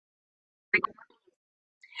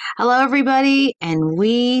Hello, everybody, and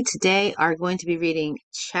we today are going to be reading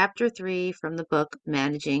Chapter 3 from the book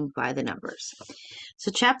Managing by the Numbers. So,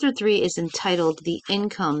 Chapter 3 is entitled The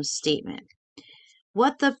Income Statement,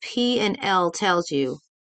 what the P&L tells you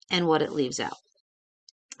and what it leaves out.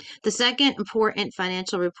 The second important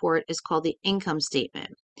financial report is called the Income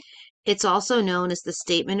Statement. It's also known as the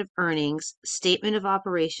Statement of Earnings, Statement of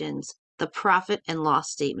Operations, the Profit and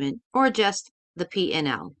Loss Statement, or just the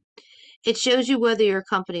P&L. It shows you whether your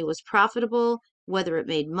company was profitable, whether it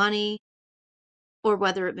made money, or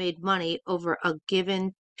whether it made money over a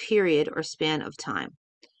given period or span of time.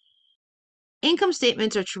 Income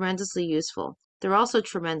statements are tremendously useful. They're also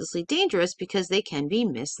tremendously dangerous because they can be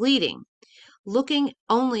misleading. Looking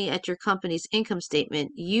only at your company's income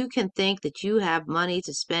statement, you can think that you have money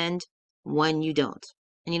to spend when you don't.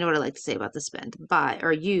 And you know what I like to say about the spend, buy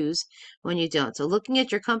or use when you don't. So looking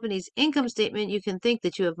at your company's income statement, you can think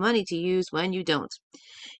that you have money to use when you don't.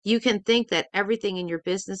 You can think that everything in your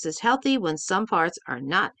business is healthy when some parts are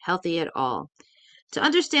not healthy at all. To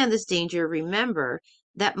understand this danger, remember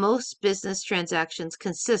that most business transactions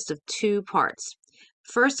consist of two parts.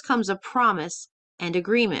 First comes a promise and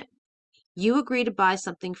agreement. You agree to buy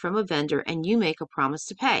something from a vendor and you make a promise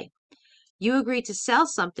to pay. You agree to sell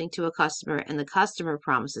something to a customer and the customer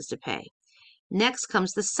promises to pay. Next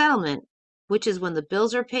comes the settlement, which is when the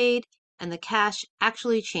bills are paid and the cash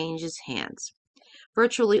actually changes hands.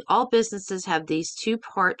 Virtually all businesses have these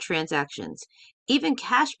two-part transactions. Even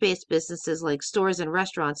cash-based businesses like stores and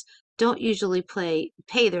restaurants don't usually pay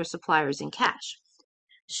their suppliers in cash.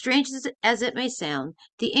 Strange as it may sound,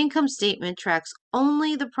 the income statement tracks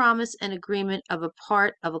only the promise and agreement of a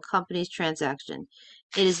part of a company's transaction.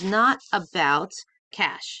 It is not about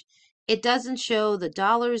cash. It doesn't show the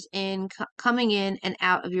dollars coming in and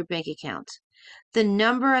out of your bank account. The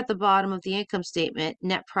number at the bottom of the income statement,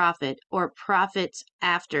 net profit or profits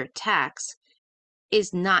after tax,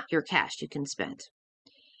 is not your cash you can spend.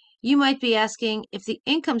 You might be asking, if the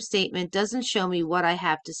income statement doesn't show me what I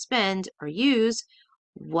have to spend or use,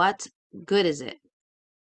 what good is it?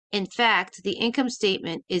 In fact, the income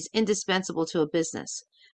statement is indispensable to a business.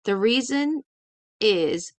 The reason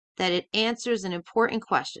is that it answers an important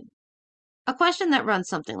question, a question that runs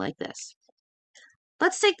something like this.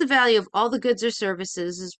 Let's take the value of all the goods or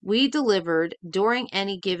services we delivered during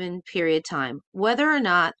any given period time, whether or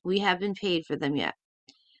not we have been paid for them yet.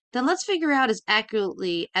 Then let's figure out as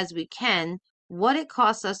accurately as we can what it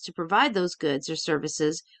costs us to provide those goods or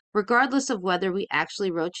services, regardless of whether we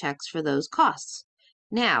actually wrote checks for those costs.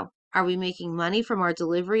 Now, are we making money from our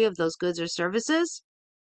delivery of those goods or services?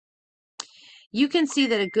 You can see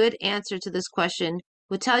that a good answer to this question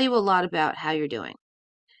would tell you a lot about how you're doing.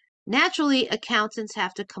 Naturally, accountants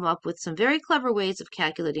have to come up with some very clever ways of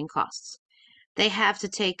calculating costs. They have to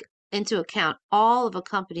take into account all of a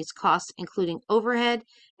company's costs, including overhead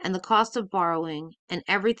and the cost of borrowing and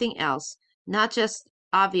everything else, not just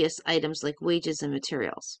obvious items like wages and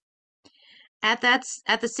materials. At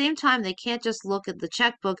the same time, they can't just look at the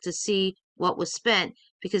checkbook to see what was spent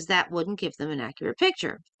because that wouldn't give them an accurate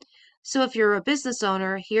picture. So if you're a business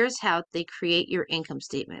owner, here's how they create your income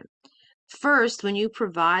statement. First, when you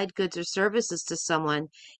provide goods or services to someone,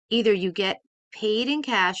 either you get paid in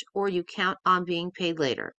cash or you count on being paid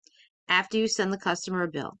later, after you send the customer a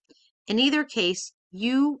bill. In either case,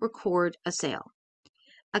 you record a sale.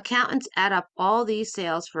 Accountants add up all these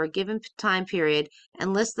sales for a given time period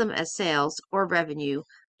and list them as sales or revenue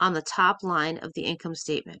on the top line of the income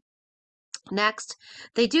statement. Next,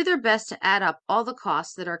 they do their best to add up all the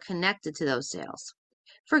costs that are connected to those sales.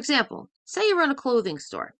 For example, say you run a clothing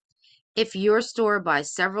store. If your store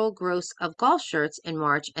buys several gross of golf shirts in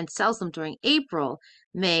March and sells them during April,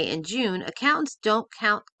 May, and June, accountants don't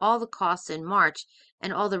count all the costs in March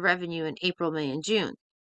and all the revenue in April, May, and June.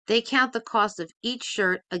 They count the cost of each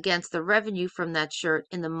shirt against the revenue from that shirt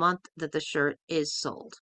in the month that the shirt is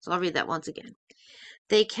sold. So I'll read that once again.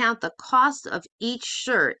 They count the cost of each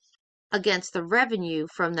shirt against the revenue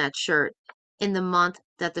from that shirt in the month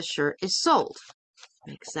that the shirt is sold.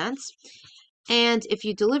 Makes sense? And if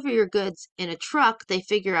you deliver your goods in a truck, they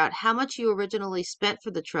figure out how much you originally spent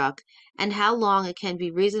for the truck and how long it can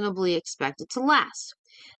be reasonably expected to last.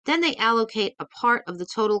 Then they allocate a part of the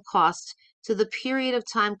total cost to the period of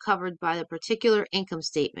time covered by the particular income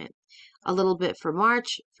statement, a little bit for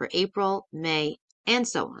March, for April, May, and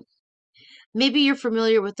so on. Maybe you're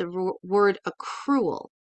familiar with the word accrual,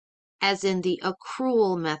 as in the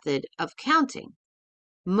accrual method of counting.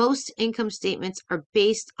 Most income statements are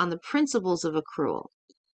based on the principles of accrual.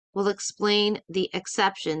 We'll explain the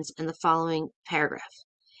exceptions in the following paragraph.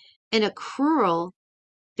 An accrual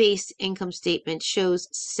based income statement shows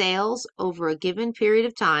sales over a given period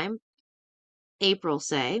of time, April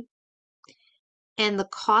say, and the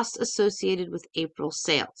costs associated with April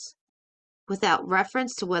sales, without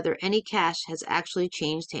reference to whether any cash has actually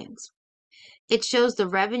changed hands. It shows the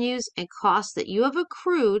revenues and costs that you have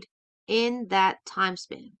accrued in that time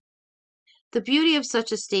span. The beauty of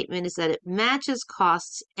such a statement is that it matches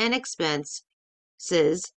costs and expenses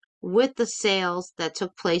with the sales that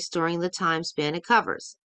took place during the time span it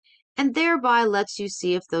covers, and thereby lets you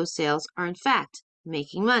see if those sales are in fact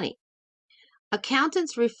making money.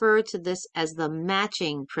 Accountants refer to this as the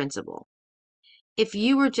matching principle. If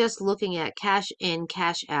you were just looking at cash in,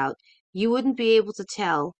 cash out, you wouldn't be able to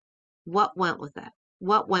tell what went with that,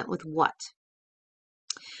 what went with what.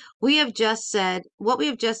 What we have just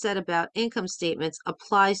said about income statements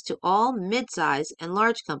applies to all mid-size and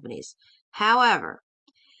large companies. However,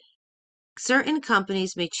 certain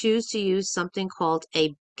companies may choose to use something called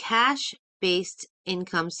a cash-based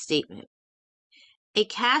income statement. A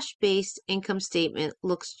cash-based income statement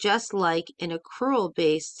looks just like an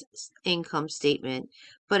accrual-based income statement,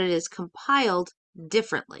 but it is compiled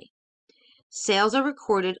differently. Sales are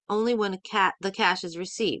recorded only when the cash is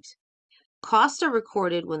received. Costs are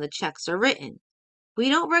recorded when the checks are written. We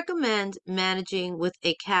don't recommend managing with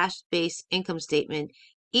a cash-based income statement,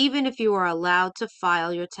 even if you are allowed to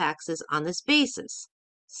file your taxes on this basis.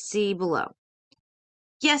 See below.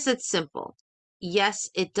 Yes, it's simple. Yes,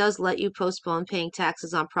 it does let you postpone paying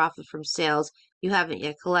taxes on profit from sales you haven't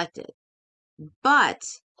yet collected. But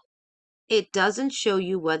it doesn't show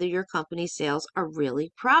you whether your company's sales are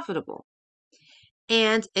really profitable.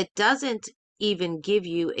 And it doesn't even give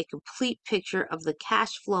you a complete picture of the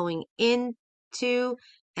cash flowing into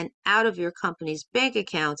and out of your company's bank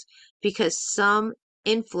accounts, because some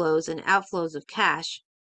inflows and outflows of cash,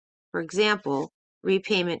 for example,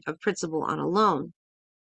 repayment of principal on a loan,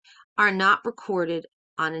 are not recorded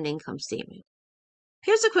on an income statement.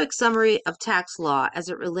 Here's a quick summary of tax law as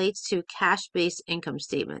it relates to cash-based income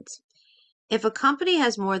statements. If a company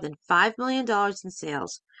has more than $5 million in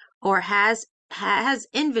sales or has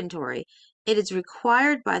inventory, it is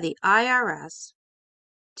required by the IRS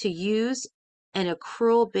to use an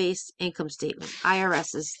accrual-based income statement,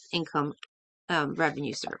 IRS's income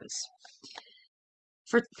revenue service.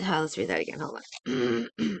 Let's read that again. Hold on.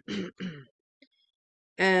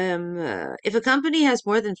 If a company has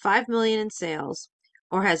more than $5 million in sales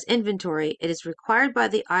or has inventory, it is required by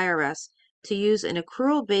the IRS to use an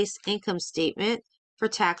accrual-based income statement for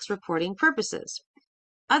tax reporting purposes.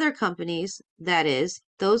 Other companies, that is,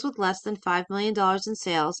 those with less than $5 million in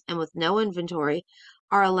sales and with no inventory,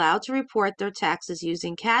 are allowed to report their taxes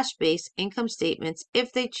using cash-based income statements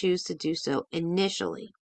if they choose to do so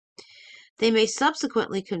initially. They may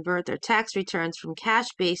subsequently convert their tax returns from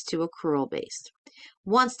cash-based to accrual-based.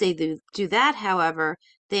 Once they do that, however,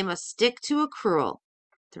 they must stick to accrual.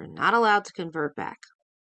 They're not allowed to convert back.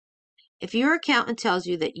 If your accountant tells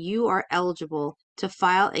you that you are eligible to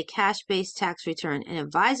file a cash-based tax return and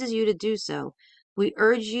advises you to do so, we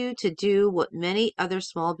urge you to do what many other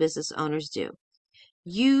small business owners do.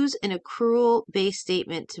 Use an accrual-based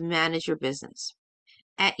statement to manage your business.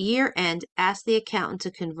 At year end, ask the accountant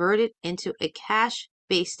to convert it into a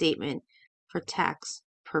cash-based statement for tax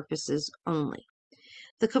purposes only.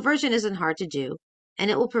 The conversion isn't hard to do,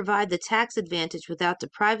 and it will provide the tax advantage without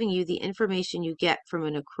depriving you the information you get from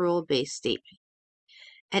an accrual-based statement.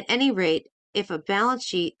 At any rate, if a balance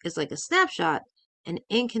sheet is like a snapshot, an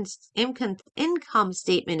income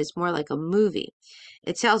statement is more like a movie.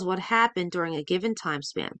 It tells what happened during a given time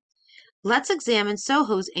span. Let's examine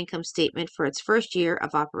Soho's income statement for its first year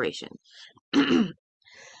of operation.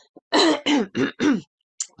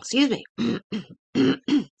 Excuse me.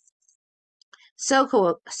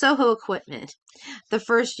 Soho Equipment, the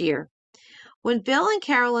first year. When Bill and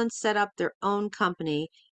Carolyn set up their own company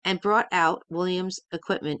and brought out Williams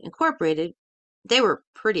Equipment Incorporated, they were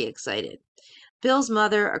pretty excited. Bill's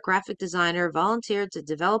mother, a graphic designer, volunteered to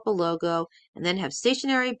develop a logo and then have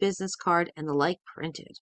stationery, business card, and the like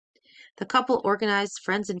printed. The couple organized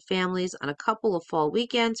friends and families on a couple of fall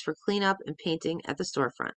weekends for cleanup and painting at the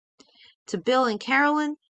storefront. To Bill and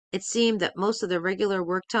Carolyn, it seemed that most of their regular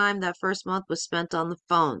work time that first month was spent on the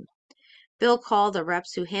phone. Bill called the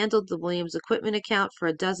reps who handled the Williams Equipment account for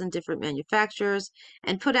a dozen different manufacturers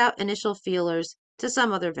and put out initial feelers to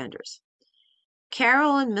some other vendors.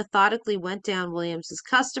 Carolyn methodically went down Williams'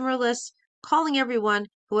 customer list, calling everyone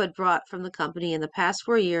who had bought from the company in the past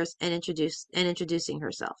 4 years and introducing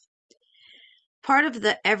herself. Part of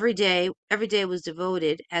the every day was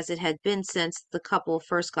devoted, as it had been since the couple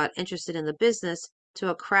first got interested in the business, to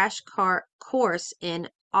a crash course in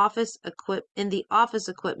office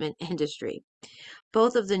equipment industry.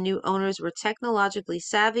 Both of the new owners were technologically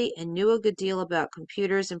savvy and knew a good deal about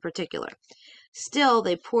computers in particular. Still,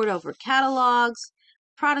 they pored over catalogs,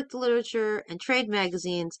 product literature, and trade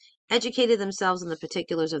magazines, educated themselves on the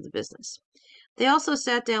particulars of the business. They also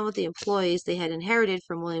sat down with the employees they had inherited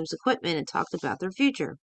from Williams Equipment and talked about their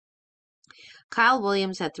future. Kyle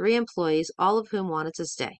Williams had 3 employees, all of whom wanted to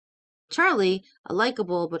stay. Charlie, a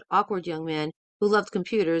likable but awkward young man who loved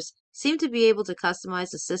computers, seemed to be able to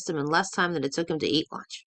customize the system in less time than it took him to eat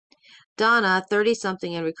lunch. Donna,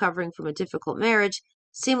 30-something and recovering from a difficult marriage,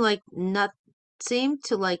 seemed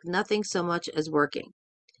to like nothing so much as working.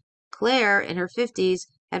 Claire, in her 50s,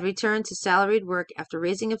 had returned to salaried work after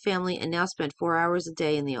raising a family and now spent 4 hours a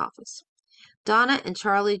day in the office. Donna and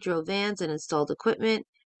Charlie drove vans and installed equipment,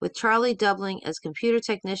 with Charlie doubling as computer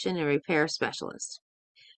technician and repair specialist.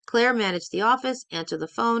 Claire managed the office, answered the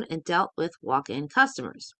phone, and dealt with walk-in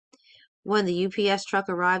customers. When the UPS truck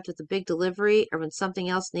arrived with a big delivery or when something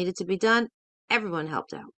else needed to be done, everyone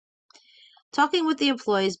helped out. Talking with the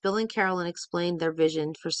employees, Bill and Carolyn explained their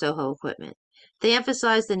vision for Soho Equipment. They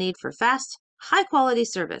emphasized the need for fast, high-quality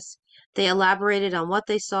service. They elaborated on what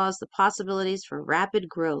they saw as the possibilities for rapid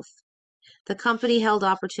growth. The company held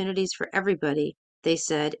opportunities for everybody, they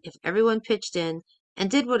said, if everyone pitched in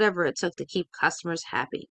and did whatever it took to keep customers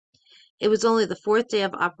happy. It was only the 4th day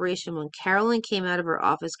of operation when Carolyn came out of her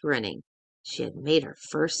office grinning. She had made her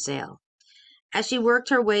first sale. As she worked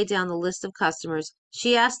her way down the list of customers,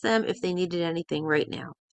 she asked them if they needed anything right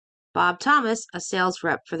now. Bob Thomas, a sales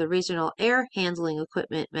rep for the regional air handling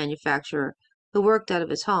equipment manufacturer who worked out of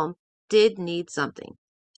his home, did need something.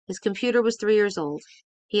 His computer was 3 years old.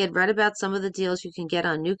 He had read about some of the deals you can get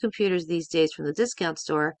on new computers these days from the discount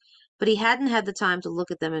store, but he hadn't had the time to look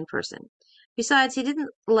at them in person. Besides, he didn't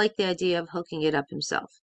like the idea of hooking it up himself.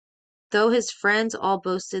 Though his friends all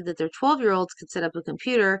boasted that their 12-year-olds could set up a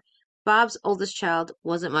computer, Bob's oldest child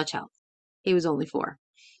wasn't much help. He was only 4.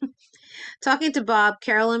 Talking to Bob,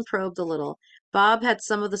 Carolyn probed a little. Bob had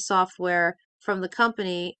some software from the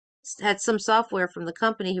company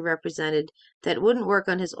he represented that wouldn't work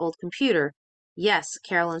on his old computer. Yes,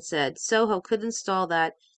 Carolyn said, Soho could install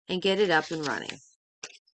that and get it up and running.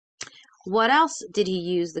 What else did he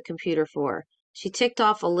use the computer for? She ticked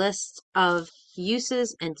off a list of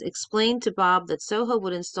uses and explained to Bob that Soho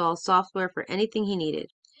would install software for anything he needed.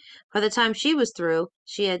 By the time she was through,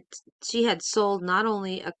 she had sold not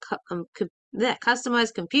only a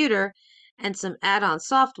customized computer and some add-on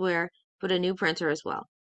software, but a new printer as well.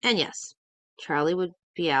 And yes, Charlie would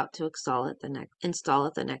be out to install it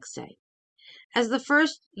the next day. As the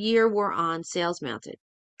first year wore on, sales mounted.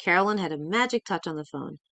 Carolyn had a magic touch on the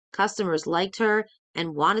phone. Customers liked her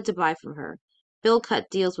and wanted to buy from her. Bill cut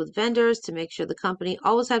deals with vendors to make sure the company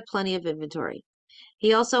always had plenty of inventory.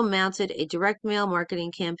 He also mounted a direct mail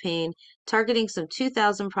marketing campaign targeting some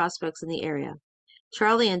 2,000 prospects in the area.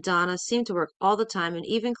 Charlie and Donna seemed to work all the time, and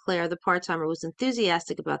even Claire, the part-timer, was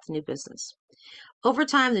enthusiastic about the new business. Over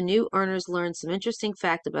time, the new earners learned some interesting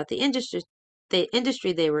fact about the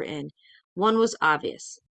industry they were in. One was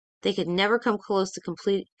obvious. They could never come close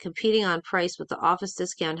to competing on price with the office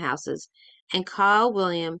discount houses, and Kyle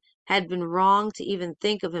Williams had been wrong to even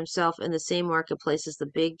think of himself in the same marketplace as the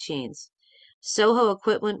big chains. Soho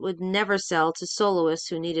Equipment would never sell to soloists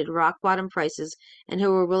who needed rock-bottom prices and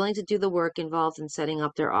who were willing to do the work involved in setting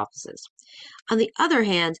up their offices. On the other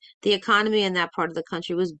hand, the economy in that part of the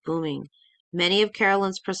country was booming. Many of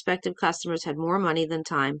Carolyn's prospective customers had more money than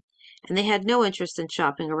time, and they had no interest in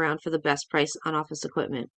shopping around for the best price on office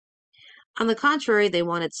equipment. On the contrary, they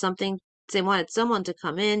wanted someone to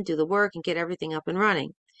come in, do the work, and get everything up and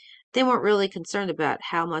running. They weren't really concerned about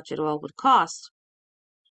how much it all would cost.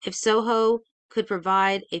 If Soho could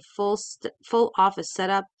provide a full office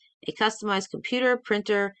setup, a customized computer,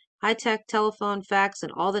 printer, high-tech telephone, fax,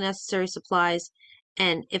 and all the necessary supplies,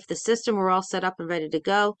 and if the system were all set up and ready to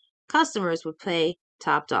go, customers would pay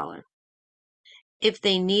top dollar. If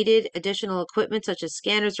they needed additional equipment such as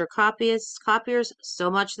scanners or copiers, so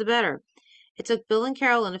much the better. It took Bill and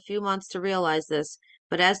Carolyn a few months to realize this,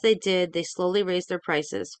 but as they did, they slowly raised their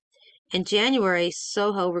prices. In January,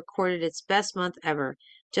 Soho recorded its best month ever,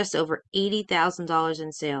 just over $80,000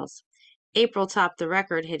 in sales. April topped the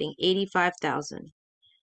record, hitting $85,000.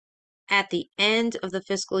 At the end of the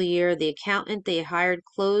fiscal year, the accountant they hired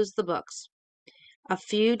closed the books. A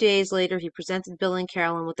few days later, he presented Bill and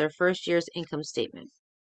Carolyn with their first year's income statement.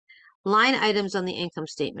 Line items on the income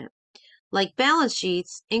statement. Like balance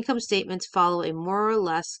sheets, income statements follow a more or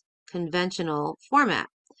less conventional format.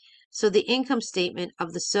 So the income statement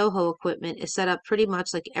of the Soho Equipment is set up pretty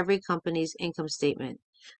much like every company's income statement.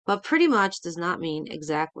 but pretty much does not mean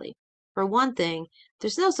exactly. For one thing,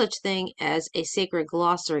 there's no such thing as a sacred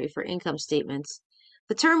glossary for income statements.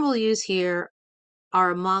 The term we'll use here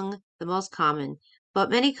are among the most common, but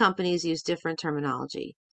many companies use different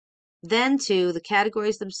terminology. Then, too, the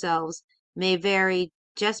categories themselves may vary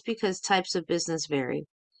just because types of business vary.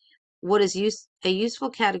 What is a useful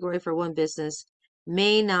category for one business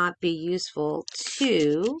may not be useful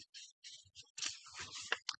to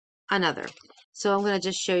another. So I'm going to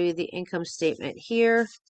just show you the income statement here.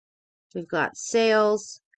 We've got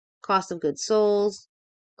sales, cost of goods sold,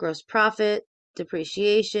 gross profit,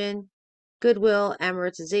 depreciation, goodwill,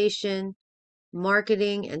 amortization,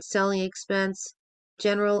 marketing and selling expense,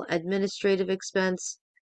 general administrative expense,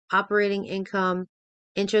 operating income,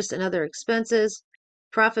 interest and other expenses,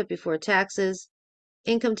 profit before taxes,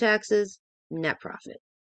 income taxes, net profit.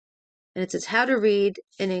 And it says how to read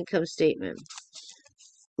an income statement.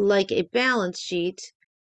 Like a balance sheet,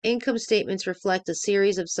 income statements reflect a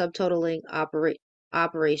series of subtotaling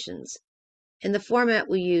operations. In the format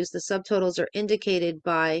we use, the subtotals are indicated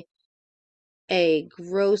by a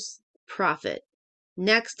gross profit.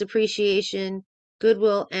 Next, depreciation,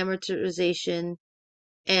 goodwill amortization,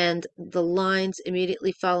 and the lines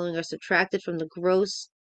immediately following are subtracted from the gross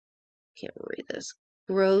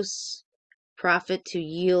profit to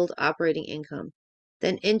yield operating income.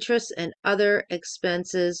 Then interest and other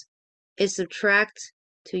expenses is subtract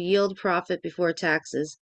to yield profit before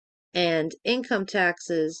taxes, and income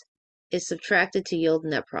taxes is subtracted to yield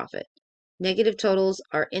net profit. Negative totals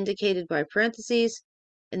are indicated by parentheses.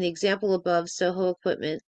 In the example above, Soho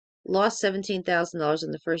Equipment lost $17,000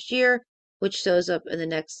 in the first year, which shows up in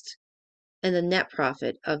the net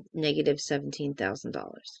profit of negative $17,000.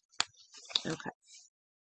 Okay.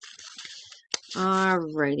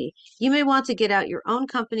 Alrighty. You may want to get out your own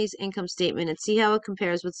company's income statement and see how it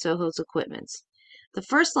compares with Soho's Equipment's. The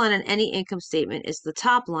first line on any income statement is the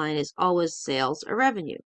top line is always sales or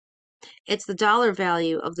revenue. It's the dollar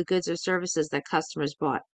value of the goods or services that customers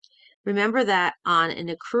bought. Remember that on an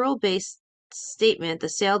accrual-based statement, the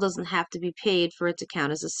sale doesn't have to be paid for it to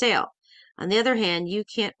count as a sale. On the other hand, you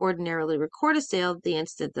can't ordinarily record a sale the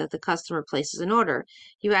instant that the customer places an order.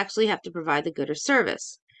 You actually have to provide the good or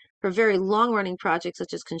service. For very long-running projects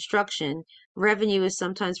such as construction, revenue is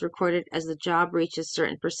sometimes recorded as the job reaches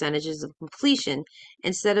certain percentages of completion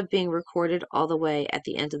instead of being recorded all the way at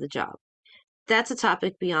the end of the job. That's a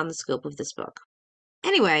topic beyond the scope of this book.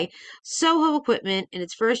 Anyway, Soho Equipment in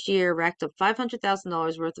its first year racked up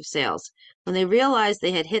 $500,000 worth of sales. When they realized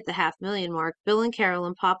they had hit the $500,000 mark, Bill and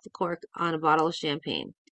Carolyn popped the cork on a bottle of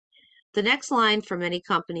champagne. The next line for many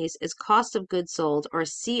companies is cost of goods sold, or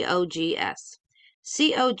COGS.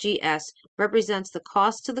 COGS represents the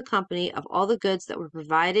cost to the company of all the goods that were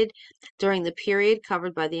provided during the period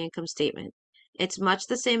covered by the income statement. It's much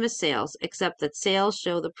the same as sales, except that sales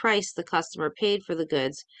show the price the customer paid for the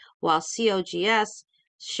goods, while COGS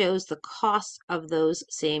shows the cost of those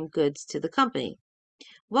same goods to the company.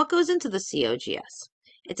 What goes into the COGS?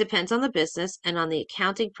 It depends on the business and on the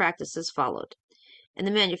accounting practices followed. In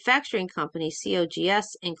the manufacturing company,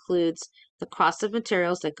 COGS includes the cost of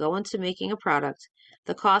materials that go into making a product,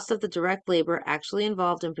 the cost of the direct labor actually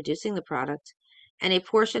involved in producing the product, and a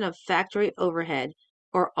portion of factory overhead,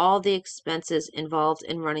 or all the expenses involved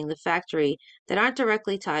in running the factory that aren't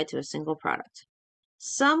directly tied to a single product.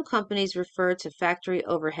 Some companies refer to factory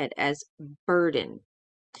overhead as burden.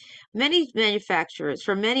 For many manufacturers,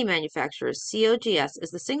 COGS is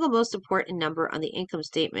the single most important number on the income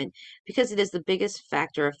statement because it is the biggest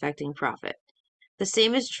factor affecting profit. The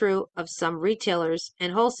same is true of some retailers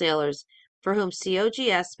and wholesalers for whom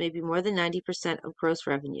COGS may be more than 90% of gross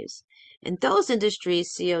revenues. In those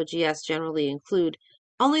industries, COGS generally include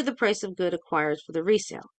only the price of good acquired for the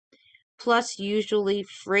resale, plus usually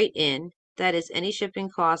freight in, that is, any shipping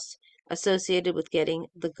costs associated with getting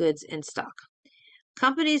the goods in stock.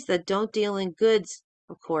 Companies that don't deal in goods,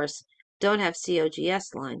 of course, don't have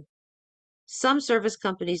COGS line. Some service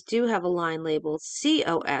companies do have a line labeled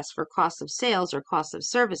COS for cost of sales or cost of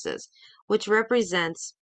services, which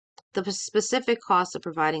represents the specific cost of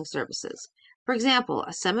providing services. For example,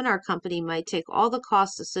 a seminar company might take all the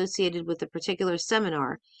costs associated with a particular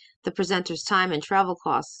seminar, the presenter's time and travel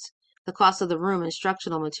costs, the cost of the room,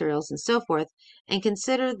 instructional materials, and so forth, and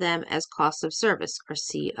consider them as cost of service, or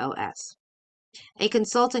COS. A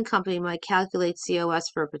consultant company might calculate COS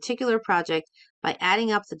for a particular project by adding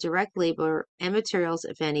up the direct labor and materials,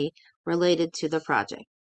 if any, related to the project.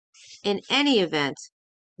 In any event,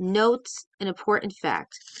 note an important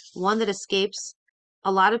fact, one that escapes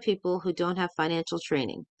a lot of people who don't have financial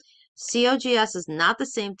training. COGS is not the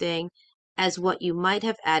same thing as what you might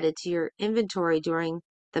have added to your inventory during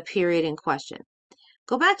the period in question.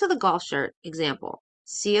 Go back to the golf shirt example.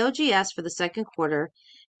 COGS for the second quarter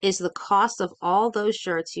is the cost of all those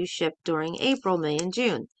shirts you shipped during April, May, and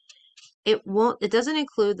June. It doesn't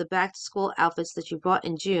include the back to school outfits that you bought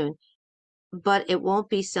in June, but it won't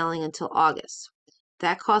be selling until August.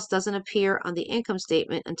 That cost doesn't appear on the income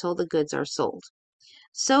statement until the goods are sold.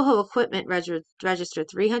 Soho Equipment registered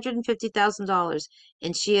 $350,000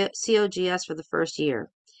 in COGS for the first year.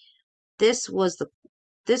 This was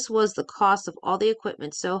the cost of all the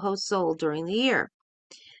equipment Soho sold during the year.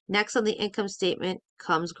 Next on the income statement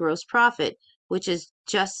comes gross profit, which is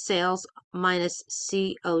just sales minus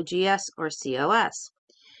COGS or COS.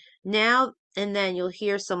 Now and then you'll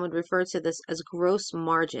hear someone refer to this as gross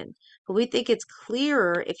margin, but we think it's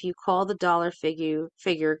clearer if you call the dollar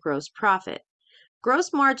figure gross profit.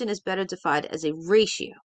 Gross margin is better defined as a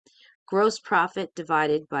ratio, gross profit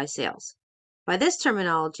divided by sales. By this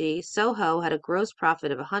terminology, Soho had a gross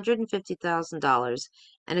profit of $150,000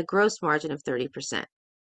 and a gross margin of 30%.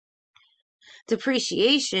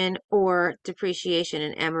 Depreciation or depreciation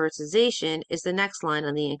and amortization is the next line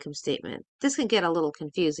on the income statement. This can get a little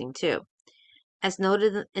confusing too. As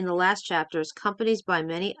noted in the last chapters, companies buy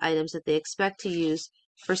many items that they expect to use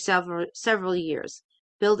for several years.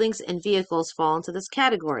 Buildings and vehicles fall into this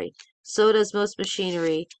category. So does most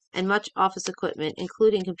machinery and much office equipment,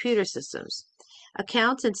 including computer systems.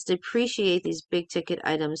 Accountants depreciate these big-ticket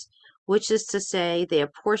items, which is to say they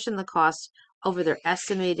apportion the cost over their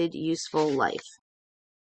estimated useful life.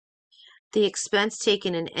 The expense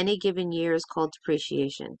taken in any given year is called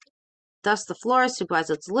depreciation. Thus, the florist who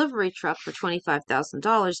buys a delivery truck for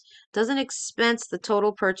 $25,000 doesn't expense the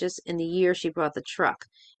total purchase in the year she bought the truck.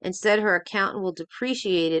 Instead, her accountant will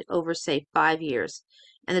depreciate it over, say, 5 years,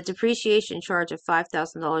 and the depreciation charge of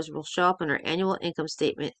 $5,000 will show up in her annual income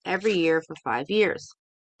statement every year for 5 years.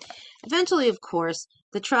 Eventually, of course,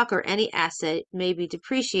 the truck or any asset may be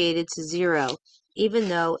depreciated to zero, even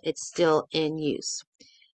though it's still in use.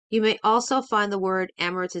 You may also find the word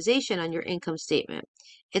amortization on your income statement.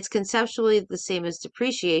 It's conceptually the same as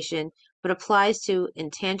depreciation, but applies to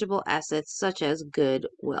intangible assets such as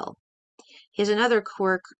goodwill. Here's another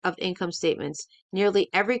quirk of income statements. Nearly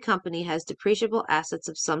every company has depreciable assets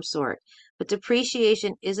of some sort, but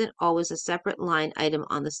depreciation isn't always a separate line item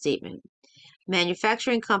on the statement.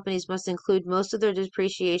 Manufacturing companies must include most of their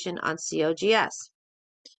depreciation on COGS,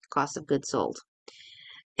 cost of goods sold.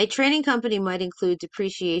 A training company might include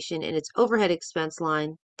depreciation in its overhead expense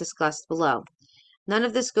line discussed below. None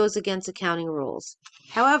of this goes against accounting rules.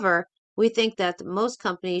 However, we think that most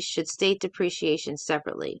companies should state depreciation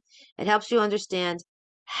separately. It helps you understand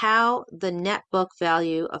how the net book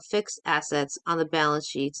value of fixed assets on the balance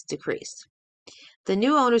sheets decreased. The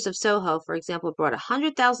new owners of Soho, for example, brought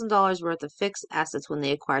 $100,000 worth of fixed assets when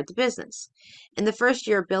they acquired the business. In the first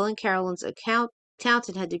year, Bill and Carolyn's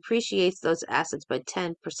accountant had depreciated those assets by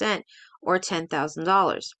 10% or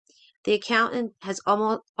 $10,000. The accountant has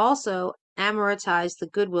also amortized the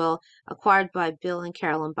goodwill acquired by Bill and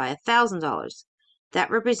Carolyn by $1,000.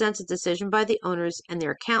 That represents a decision by the owners and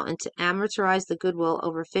their accountant to amortize the goodwill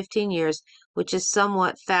over 15 years, which is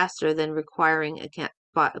somewhat faster than required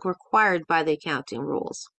by the accounting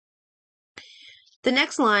rules. The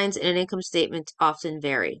next lines in an income statement often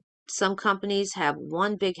vary. Some companies have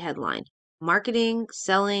one big headline: marketing,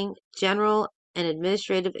 selling, general and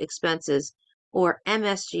administrative expenses, or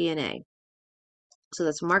MSG&A. So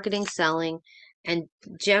that's marketing, selling, and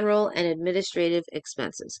general and administrative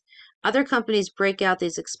expenses. Other companies break out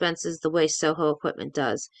these expenses the way Soho Equipment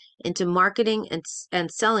does, into marketing and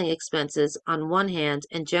selling expenses on one hand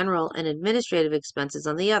and general and administrative expenses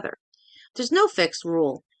on the other. There's no fixed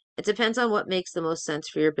rule. It depends on what makes the most sense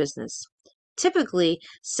for your business. Typically,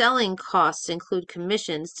 selling costs include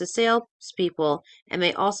commissions to salespeople and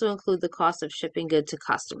may also include the cost of shipping goods to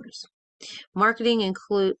customers. Marketing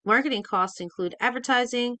costs include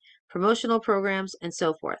advertising, promotional programs, and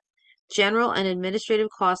so forth. General and administrative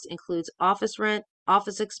costs includes office rent,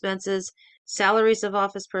 office expenses, salaries of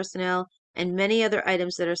office personnel, and many other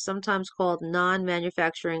items that are sometimes called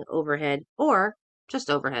non-manufacturing overhead or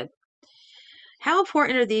just overhead. How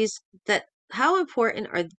important are the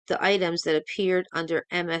items that appeared under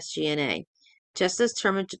MSG&A? Just as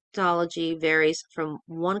terminology varies from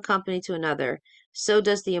one company to another, so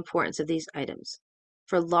does the importance of these items.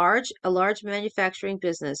 For a large manufacturing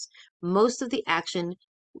business, most of the action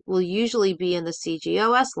will usually be in the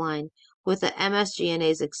CGOS line, with the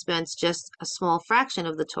MSG&A's expense just a small fraction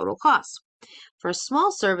of the total cost. For a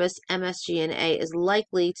small service, MSG&A is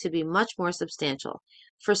likely to be much more substantial.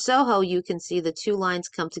 For Soho, you can see the two lines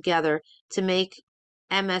come together to make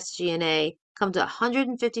MSG&A come to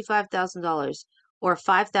 $155,000, or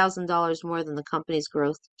 $5,000 more than the company's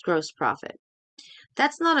gross profit.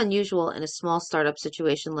 That's not unusual in a small startup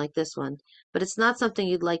situation like this one, but it's not something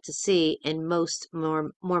you'd like to see in most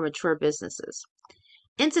more mature businesses.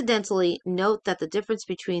 Incidentally, note that the difference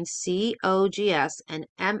between COGS and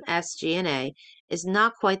MSG&A is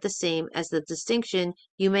not quite the same as the distinction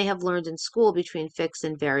you may have learned in school between fixed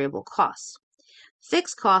and variable costs.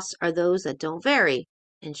 Fixed costs are those that don't vary,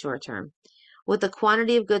 in short term, with the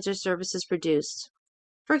quantity of goods or services produced.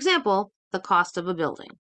 For example, the cost of a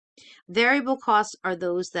building. Variable costs are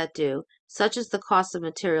those that do, such as the cost of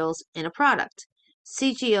materials in a product.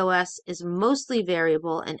 CGOS is mostly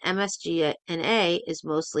variable and MSG&A is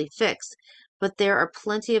mostly fixed, but there are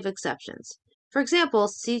plenty of exceptions. For example,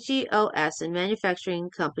 CGOS in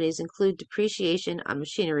manufacturing companies include depreciation on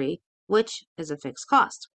machinery, which is a fixed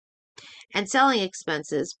cost. And selling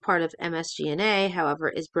expenses, part of MSG&A, however,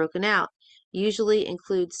 is broken out, usually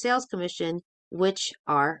includes sales commission, which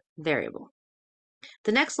are variable.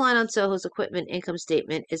 The next line on Soho's equipment income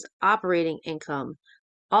statement is operating income,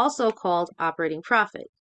 also called operating profit.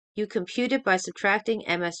 You compute it by subtracting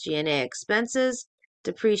MSG&A expenses,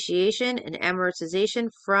 depreciation, and amortization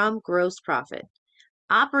from gross profit.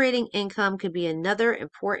 Operating income can be another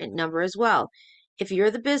important number as well. If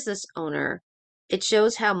you're the business owner, it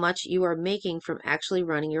shows how much you are making from actually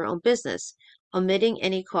running your own business, omitting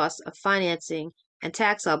any costs of financing and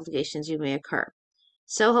tax obligations you may incur.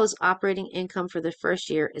 Soho's operating income for the first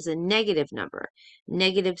year is a negative number,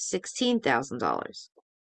 negative $16,000.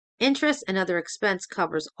 Interest and other expense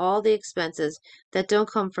covers all the expenses that don't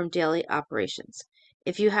come from daily operations.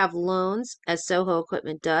 If you have loans, as Soho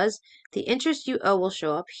Equipment does, the interest you owe will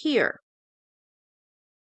show up here.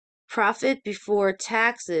 Profit before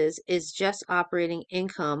taxes is just operating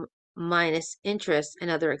income minus interest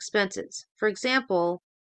and other expenses. For example,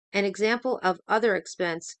 an example of other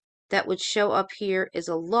expense that would show up here is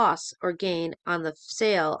a loss or gain on the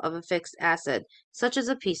sale of a fixed asset, such as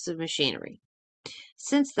a piece of machinery.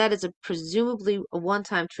 Since that is presumably a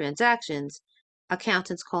one-time transaction,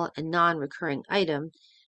 accountants call it a non-recurring item,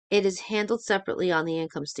 it is handled separately on the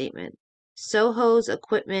income statement. Soho's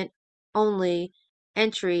equipment only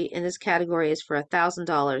entry in this category is for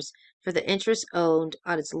 $1,000 for the interest owed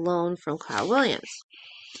on its loan from Kyle Williams.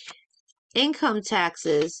 Income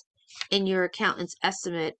taxes in your accountant's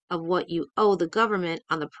estimate of what you owe the government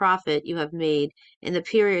on the profit you have made in the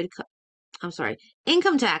period.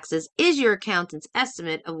 Income taxes is your accountant's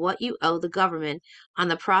estimate of what you owe the government on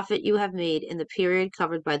the profit you have made in the period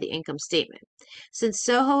covered by the income statement. Since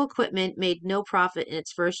Soho Equipment made no profit in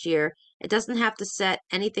its first year, it doesn't have to set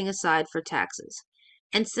anything aside for taxes.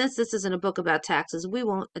 And since this isn't a book about taxes, we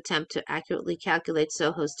won't attempt to accurately calculate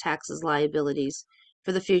Soho's taxes liabilities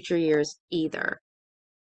for the future years either.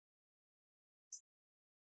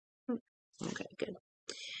 Okay, good.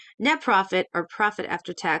 Net profit, or profit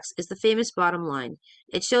after tax, is the famous bottom line.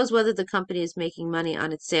 It shows whether the company is making money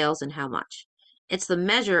on its sales and how much. It's the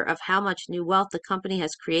measure of how much new wealth the company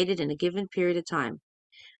has created in a given period of time.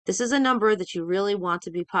 This is a number that you really want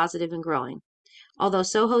to be positive and growing. Although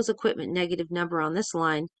Soho's equipment negative number on this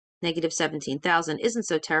line, negative 17,000, isn't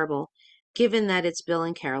so terrible, given that it's Bill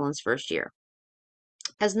and Carolyn's first year.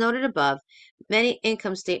 As noted above, many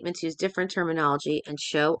income statements use different terminology and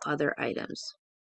show other items.